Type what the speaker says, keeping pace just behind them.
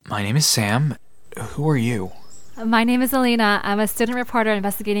My name is Sam. Who are you? My name is Alina. I'm a student reporter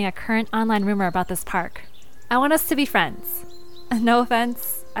investigating a current online rumor about this park. I want us to be friends. No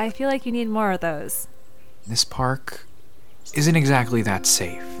offense, I feel like you need more of those. This park isn't exactly that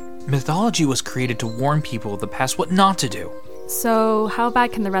safe. Mythology was created to warn people of the past what not to do. So, how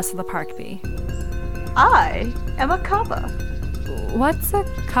bad can the rest of the park be? I am a kappa. What's a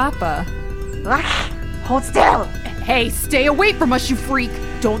kappa? Hold still! Hey, stay away from us, you freak!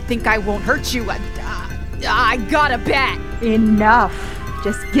 Don't think I won't hurt you. I got a bat! Enough!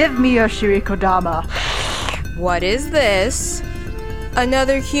 Just give me your Shirikodama. What is this?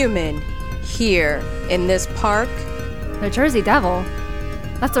 Another human here in this park? The Jersey Devil?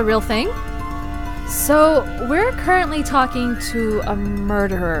 That's a real thing? So, we're currently talking to a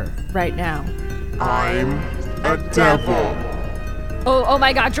murderer right now. I'm a devil. Oh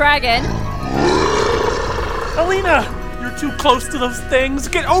my god, dragon! Alina! You're too close to those things!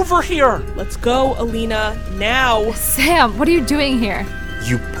 Get over here! Let's go, Alina, now! Sam, what are you doing here?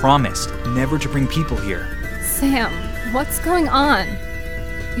 You promised never to bring people here. Sam, what's going on?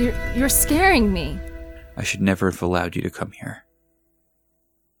 You're scaring me. I should never have allowed you to come here.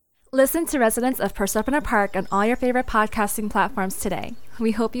 Listen to Residents of Persephone Park on all your favorite podcasting platforms today.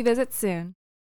 We hope you visit soon.